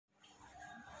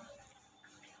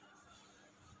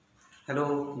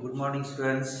Hello, good morning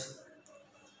students.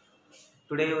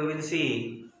 Today we will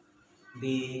see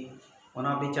the one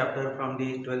of the chapter from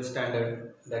the 12th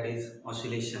standard, that is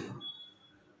oscillation.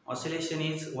 Oscillation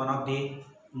is one of the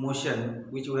motion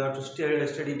which we have to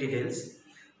study details.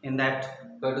 In that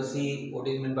we have to see what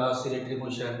is meant by oscillatory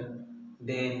motion,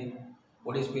 then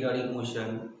what is periodic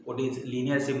motion, what is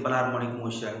linear simple harmonic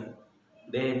motion,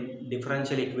 then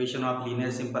differential equation of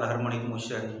linear simple harmonic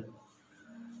motion,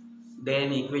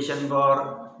 then equation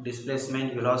for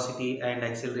displacement, velocity and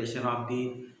acceleration of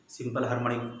the simple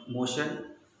harmonic motion,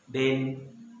 then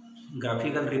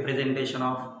graphical representation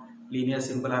of linear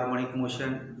simple harmonic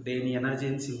motion, then energy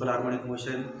in simple harmonic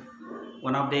motion,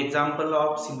 one of the example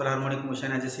of simple harmonic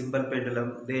motion as a simple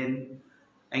pendulum, then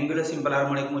angular simple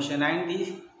harmonic motion and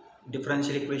the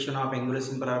differential equation of angular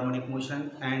simple harmonic motion,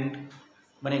 and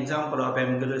one example of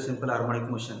angular simple harmonic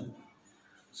motion.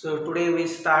 So today we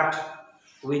start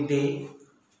with the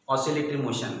oscillatory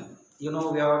motion. You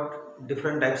know, we have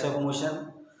different types of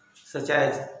motion such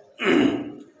as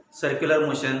circular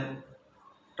motion,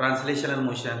 translational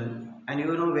motion, and you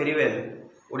know very well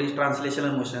what is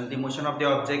translational motion. The motion of the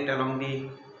object along the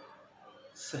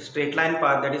straight line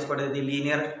path, that is called as the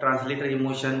linear translatory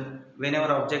motion.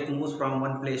 Whenever object moves from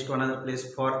one place to another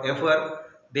place forever,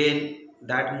 then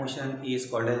that motion is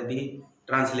called as the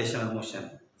translational motion.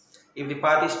 If the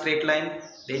path is straight line,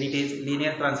 then it is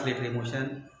linear translatory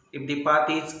motion. If the path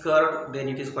is curved, then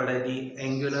it is called as the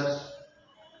angular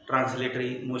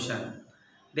translatory motion.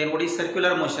 Then what is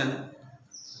circular motion?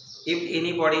 If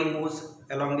any body moves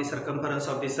along the circumference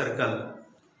of the circle,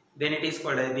 then it is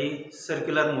called as the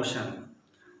circular motion.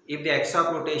 If the axis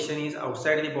of rotation is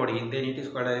outside the body, then it is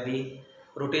called as the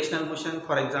rotational motion.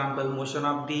 For example, motion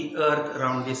of the earth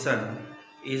around the sun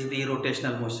is the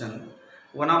rotational motion.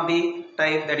 One of the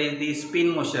type, that is the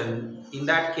spin motion. In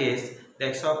that case, the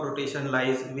axis of rotation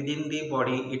lies within the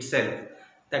body itself.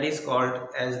 That is called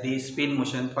as the spin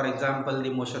motion. For example, the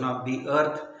motion of the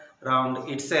earth round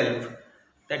itself,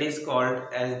 that is called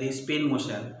as the spin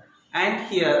motion. And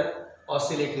here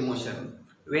oscillatory motion.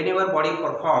 Whenever body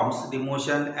performs the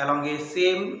motion along a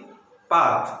same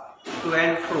path to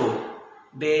and fro,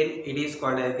 then it is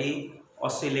called as the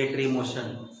oscillatory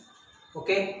motion.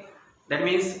 Okay, that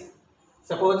means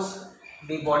suppose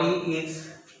the body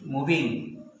is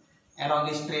moving along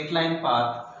a straight line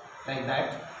path like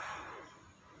that.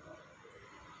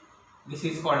 This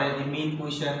is called as the mean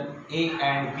position. A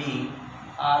and B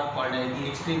are called as the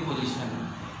extreme position.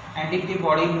 And if the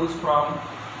body moves from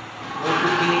O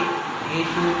to A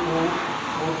to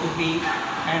O to B,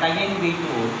 and again B to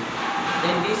O,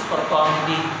 then this performs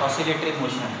the oscillatory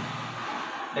motion.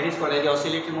 That is called as the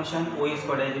oscillatory motion. O is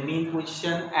called as the mean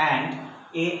position and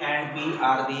A and B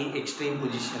are the extreme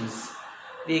positions.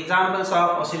 The examples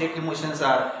of oscillatory motions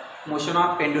are motion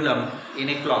of pendulum in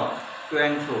a clock to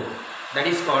and fro, that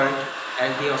is called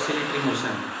as the oscillatory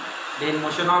motion. Then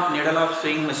motion of needle of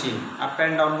sewing machine, up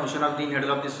and down motion of the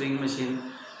needle of the sewing machine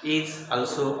is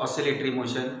also oscillatory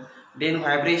motion. Then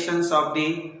vibrations of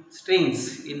the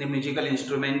strings in the musical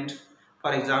instrument,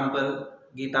 for example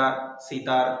guitar,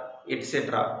 sitar,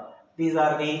 etc. These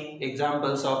are the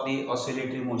examples of the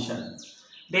oscillatory motion.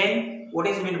 Then what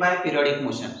is meant by periodic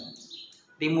motion?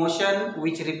 The motion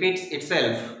which repeats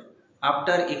itself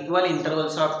after equal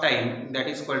intervals of time, that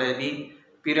is called as the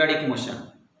periodic motion.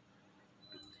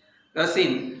 You have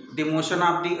seen the motion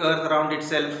of the earth around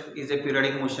itself is a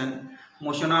periodic motion.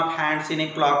 Motion of hands in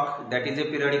a clock, that is a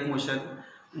periodic motion.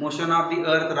 Motion of the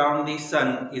earth around the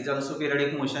sun is also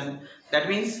periodic motion. That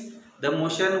means the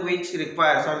motion which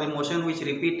requires, or the motion which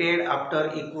repeated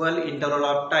after equal interval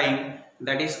of time,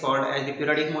 that is called as the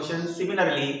periodic motion.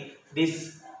 Similarly,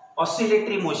 this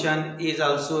oscillatory motion is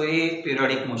also a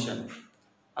periodic motion.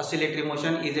 Oscillatory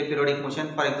motion is a periodic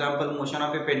motion. For example, motion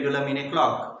of a pendulum in a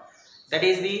clock, that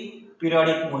is the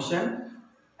periodic motion.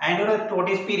 And you know what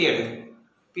is period?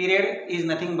 Period is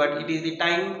nothing but it is the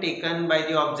time taken by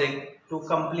the object to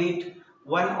complete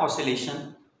one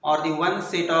oscillation or the one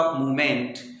set of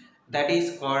movement, that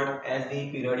is called as the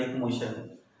periodic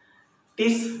motion.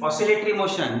 This oscillatory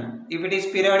motion, if it is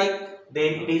periodic,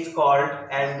 then it is called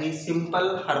as the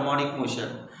simple harmonic motion.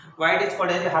 Why it is called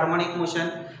as the harmonic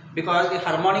motion? Because the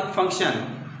harmonic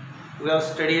function we have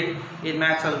studied in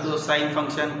maths also, sine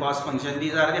function, cos function,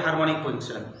 these are the harmonic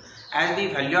function. As the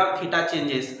value of theta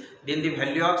changes, then the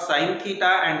value of sine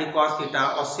theta and the cos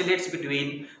theta oscillates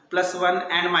between +1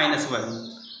 and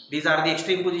 -1. These are the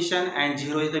extreme position and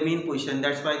 0 is the mean position.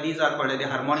 That's why these are called as the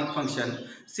harmonic function.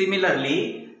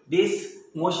 Similarly, this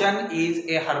motion is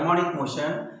a harmonic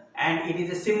motion and it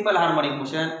is a simple harmonic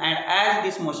motion, and as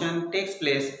this motion takes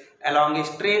place along a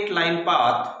straight line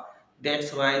path,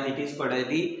 That's why it is called as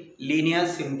the linear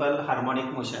simple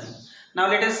harmonic motion. Now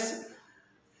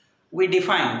we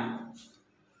define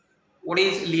what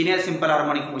is linear simple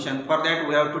harmonic motion. For that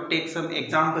we have to take some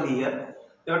example here.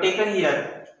 We have taken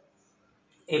here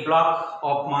a block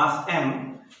of mass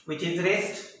m which is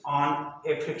rest on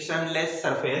a frictionless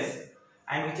surface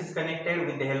and which is connected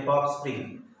with the help of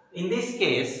spring. In this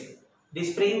case, the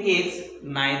spring is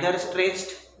neither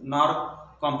stretched nor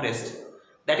compressed.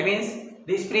 That means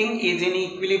the spring is in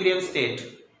equilibrium state,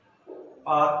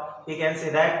 or we can say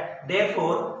that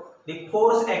therefore the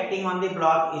force acting on the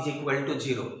block is equal to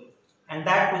 0, and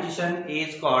that position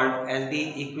is called as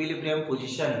the equilibrium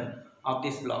position of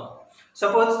this block.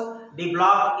 Suppose the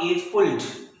block is pulled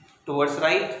towards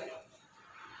right,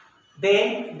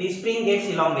 then the spring gets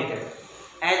elongated.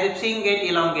 As the spring gets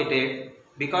elongated,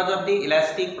 because of the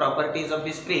elastic properties of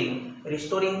the spring,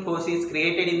 restoring force is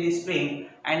created in the spring,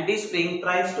 and this spring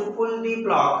tries to pull the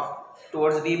block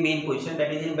towards the main position,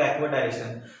 that is in backward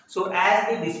direction. So as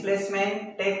the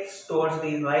displacement takes towards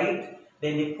the right,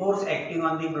 then the force acting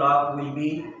on the block will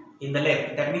be in the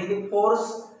left. That means the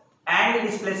force and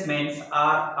the displacements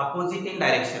are opposite in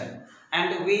direction.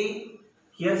 And we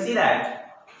here see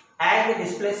that as the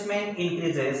displacement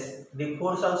increases, the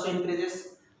force also increases.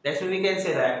 That's why we can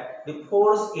say that the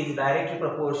force is directly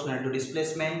proportional to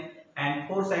displacement, and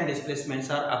force and displacements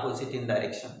are opposite in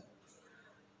direction.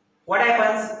 What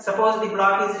happens? Suppose the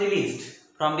block is released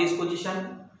from this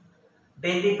position,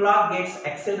 then the block gets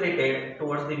accelerated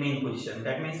towards the main position.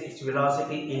 That means its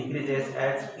velocity increases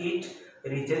as it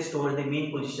reaches towards the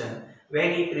main position.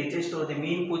 When it reaches to the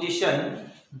main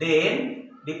position, then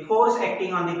the force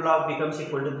acting on the block becomes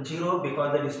equal to 0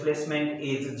 because the displacement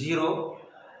is 0,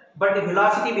 but the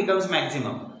velocity becomes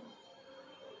maximum.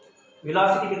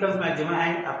 Velocity becomes maximum,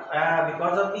 and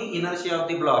because of the inertia of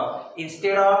the block,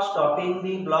 instead of stopping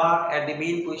the block at the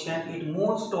main position, it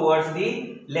moves towards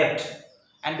the left,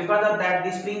 and because of that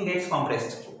the spring gets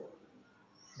compressed.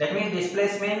 That means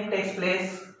displacement takes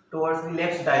place towards the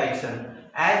left direction.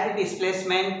 As the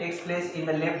displacement takes place in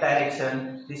the left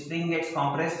direction, the spring gets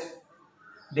compressed.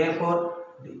 Therefore,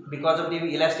 because of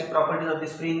the elastic properties of the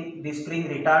spring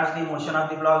retards the motion of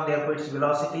the block. Therefore, its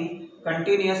velocity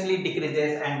continuously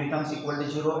decreases and becomes equal to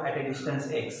 0 at a distance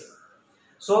x.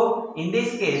 So, in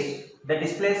this case, the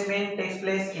displacement takes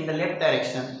place in the left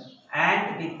direction,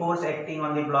 and the force acting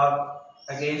on the block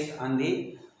against on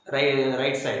the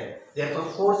right side. Therefore,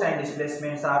 force and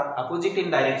displacements are opposite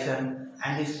in direction,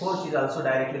 and this force is also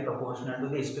directly proportional to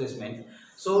the displacement.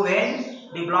 So, when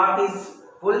the block is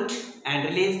pulled and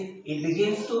released, it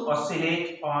begins to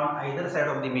oscillate on either side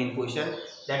of the main position.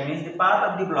 That means the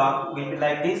path of the block will be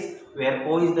like this, where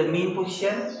O is the main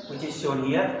position, which is shown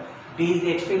here, B is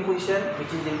the extreme position, which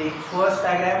is in the first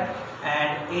diagram,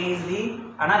 and A is the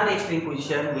another extreme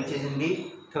position, which is in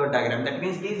the third diagram. That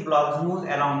means these blocks move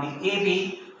along the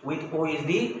AB with O is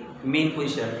the main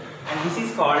position, and this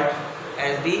is called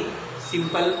as the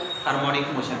simple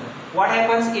harmonic motion. What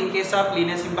happens in case of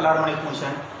linear simple harmonic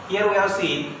motion? Here we have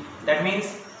seen, that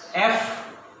means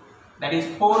F, that is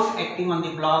force acting on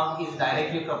the block, is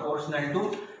directly proportional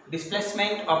to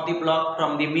displacement of the block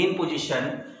from the main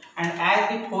position, and as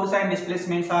the force and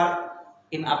displacements are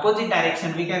in opposite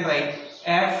direction, we can write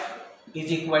F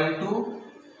is equal to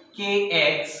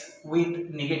Kx with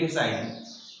negative sign.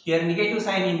 Here negative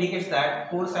sign indicates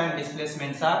that force and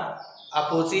displacements are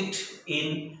opposite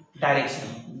in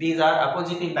direction. These are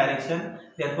opposite in direction,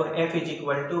 therefore F is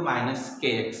equal to minus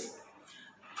Kx.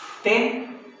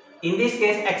 Then in this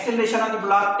case, acceleration of the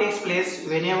block takes place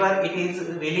whenever it is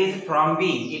released from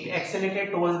B. It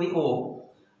accelerated towards the O.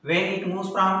 When it moves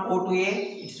from O to A,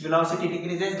 its velocity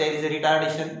decreases, there is a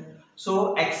retardation.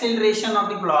 So acceleration of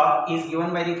the block is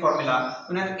given by the formula.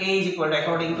 When A is equal to,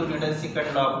 according to Newton's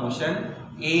second law of motion,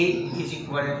 A is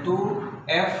equal to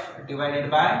F divided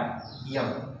by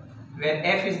M, where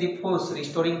F is the force,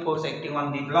 restoring force acting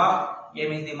on the block,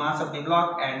 M is the mass of the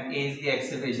block, and A is the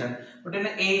acceleration. But then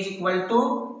A is equal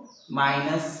to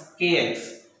minus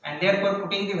Kx, and therefore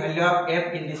putting the value of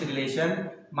F in this relation,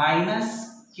 minus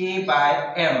K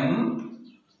by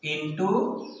M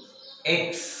into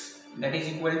X, that is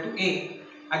equal to A.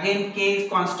 Again K is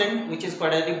constant, which is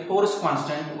called as the force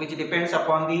constant, which depends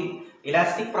upon the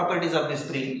elastic properties of the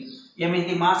spring. M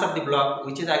is the mass of the block,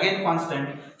 which is again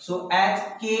constant. So as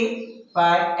K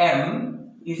by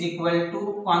M is equal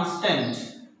to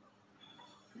constant,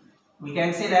 we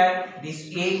can say that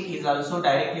this A is also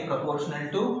directly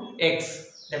proportional to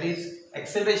X. That is,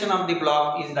 acceleration of the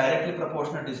block is directly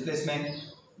proportional to displacement.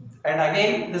 And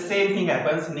again the same thing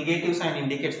happens, negative sign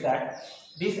indicates that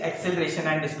this acceleration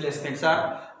and displacements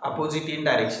are opposite in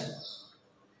direction.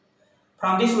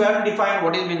 From this we have to define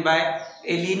what is meant by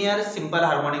a linear simple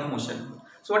harmonic motion.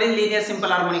 So what is linear simple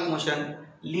harmonic motion?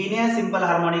 Linear simple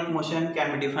harmonic motion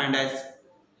can be defined as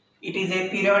it is a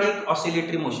periodic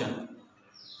oscillatory motion,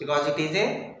 because it is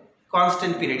a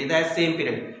constant period, it has same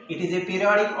period. It is a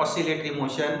periodic oscillatory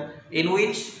motion in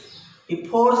which the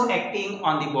force acting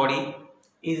on the body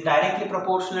is directly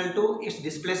proportional to its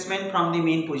displacement from the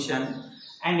mean position,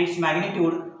 and its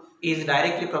magnitude is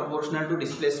directly proportional to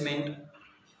displacement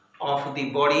of the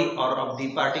body or of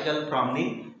the particle from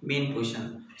the mean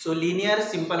position. So linear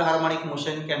simple harmonic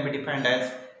motion can be defined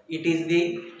as it is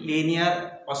the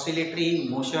linear oscillatory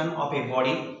motion of a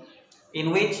body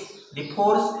in which the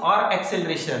force or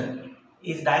acceleration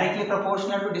is directly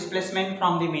proportional to displacement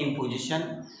from the mean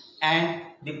position, and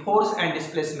the force and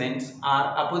displacements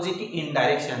are opposite in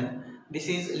direction. This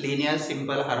is linear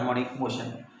simple harmonic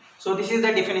motion. So this is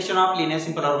the definition of linear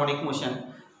simple harmonic motion.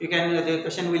 You can, the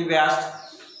question will be asked,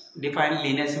 define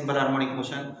linear simple harmonic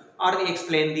motion or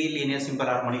explain the linear simple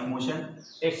harmonic motion,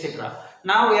 etc.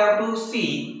 Now we have to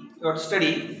see or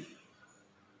study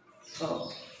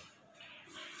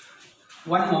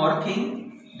one more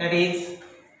thing, that is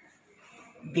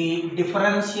the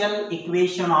differential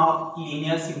equation of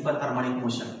linear simple harmonic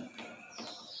motion.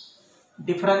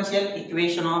 Differential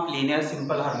equation of linear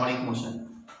simple harmonic motion.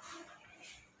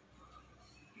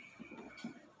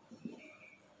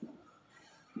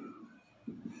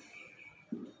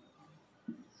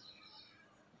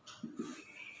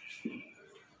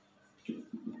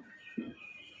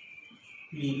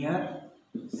 Linear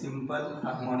simple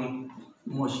harmonic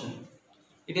motion.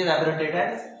 It is abbreviated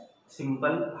as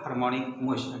simple harmonic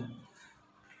motion.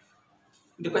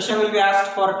 The question will be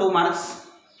asked for 2 marks.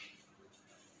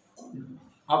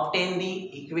 Obtain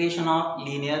the equation of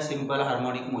linear simple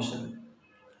harmonic motion.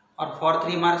 Or for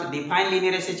 3 marks, define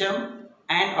linearism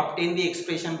and obtain the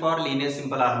expression for linear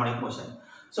simple harmonic motion.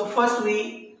 So first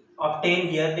we obtain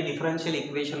here the differential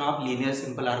equation of linear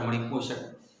simple harmonic motion.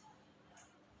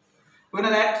 We know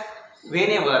that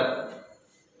whenever,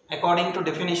 according to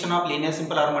definition of linear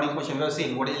simple harmonic motion, we have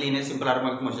seen what is linear simple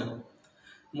harmonic motion.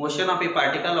 Motion of a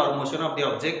particle or motion of the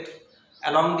object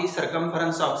along the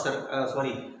circumference of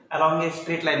along a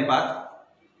straight line path.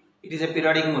 It is a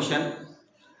periodic motion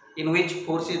in which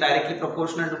force is directly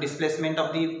proportional to displacement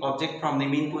of the object from the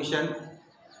mean position,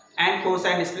 and force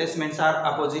and displacements are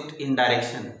opposite in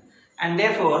direction. And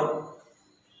therefore,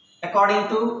 according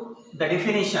to the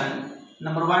definition,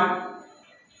 number 1,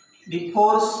 the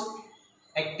force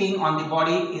acting on the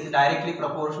body is directly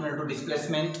proportional to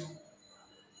displacement,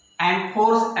 and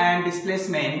force and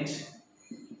displacement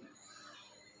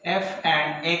F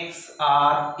and X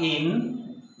are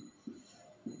in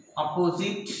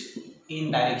opposite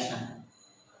in direction,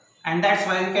 and that's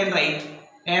why we can write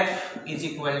F is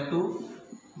equal to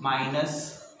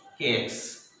minus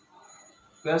Kx.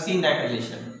 We have seen that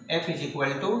relation, F is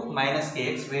equal to minus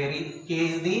Kx, where K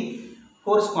is the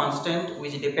force constant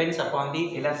which depends upon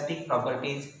the elastic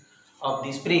properties of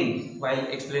the spring. While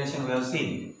explanation we have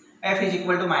seen F is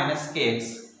equal to minus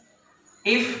Kx.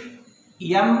 If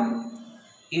m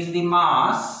is the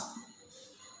mass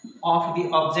of the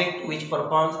object which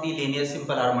performs the linear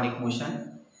simple harmonic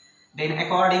motion, then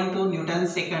according to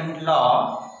Newton's second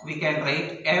law we can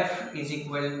write F is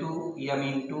equal to m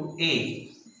into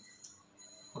A.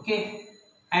 Okay,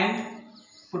 and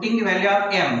putting the value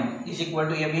of m is equal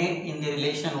to ma in the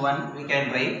relation 1, we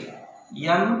can write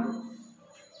m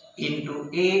into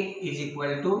A is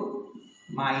equal to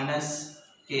minus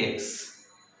Kx.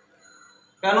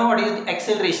 You know what is the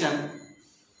acceleration?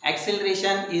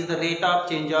 Acceleration is the rate of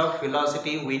change of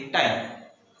velocity with time.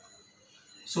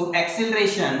 So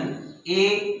acceleration A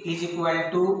is equal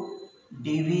to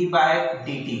dv by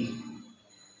dt.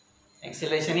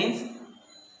 Acceleration is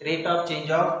rate of change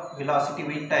of velocity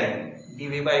with time,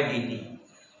 dv by dt,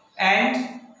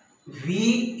 and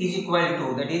v is equal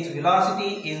to, that is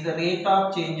velocity is the rate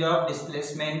of change of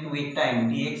displacement with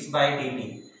time, dx by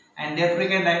dt, and therefore we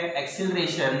can write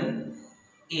acceleration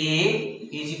A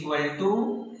is equal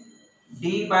to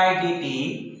d by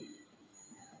dt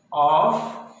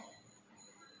of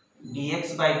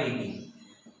dx by dt,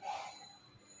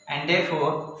 and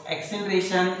therefore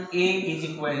acceleration A is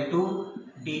equal to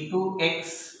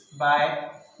d2x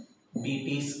by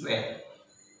dt square.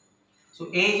 So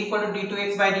A is equal to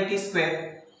d2x by dt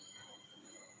square.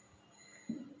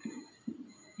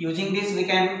 Using this we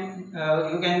can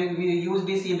use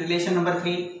this in relation number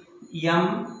 3,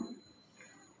 m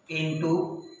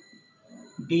into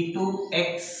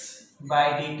d2x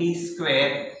by dt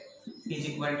square is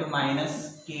equal to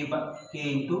minus k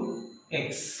into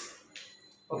x.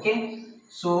 Okay,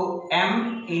 so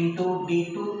m into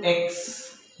d2x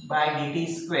by dt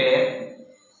square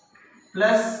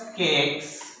plus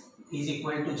kx is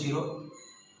equal to 0.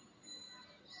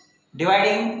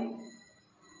 Dividing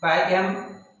by m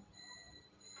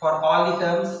for all the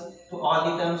terms, to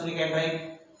all the terms we can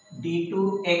write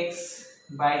d2x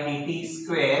by dt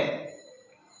square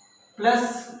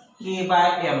plus k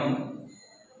by m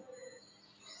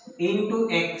into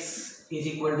x is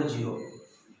equal to 0.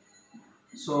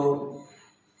 So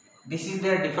this is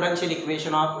the differential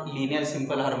equation of linear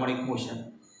simple harmonic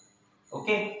motion.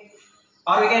 Okay,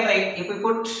 or we can write, if we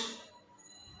put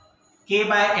k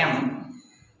by m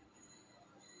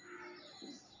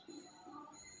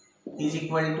is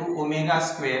equal to omega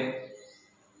square,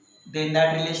 then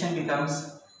that relation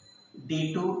becomes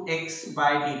d2x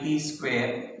by dt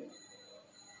square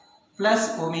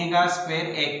plus omega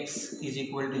square x is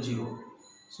equal to 0.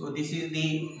 So this is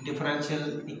the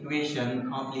differential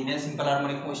equation of linear simple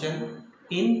harmonic motion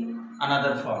in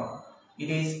another form. It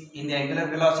is in the angular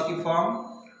velocity form,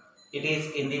 it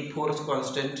is in the force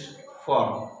constant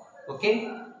form.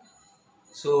 Okay,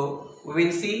 so we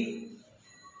will see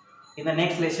in the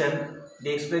next lesson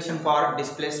the expression for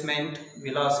displacement,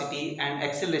 velocity and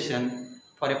acceleration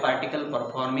for a particle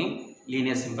performing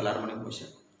linear simple harmonic motion.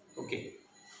 Okay.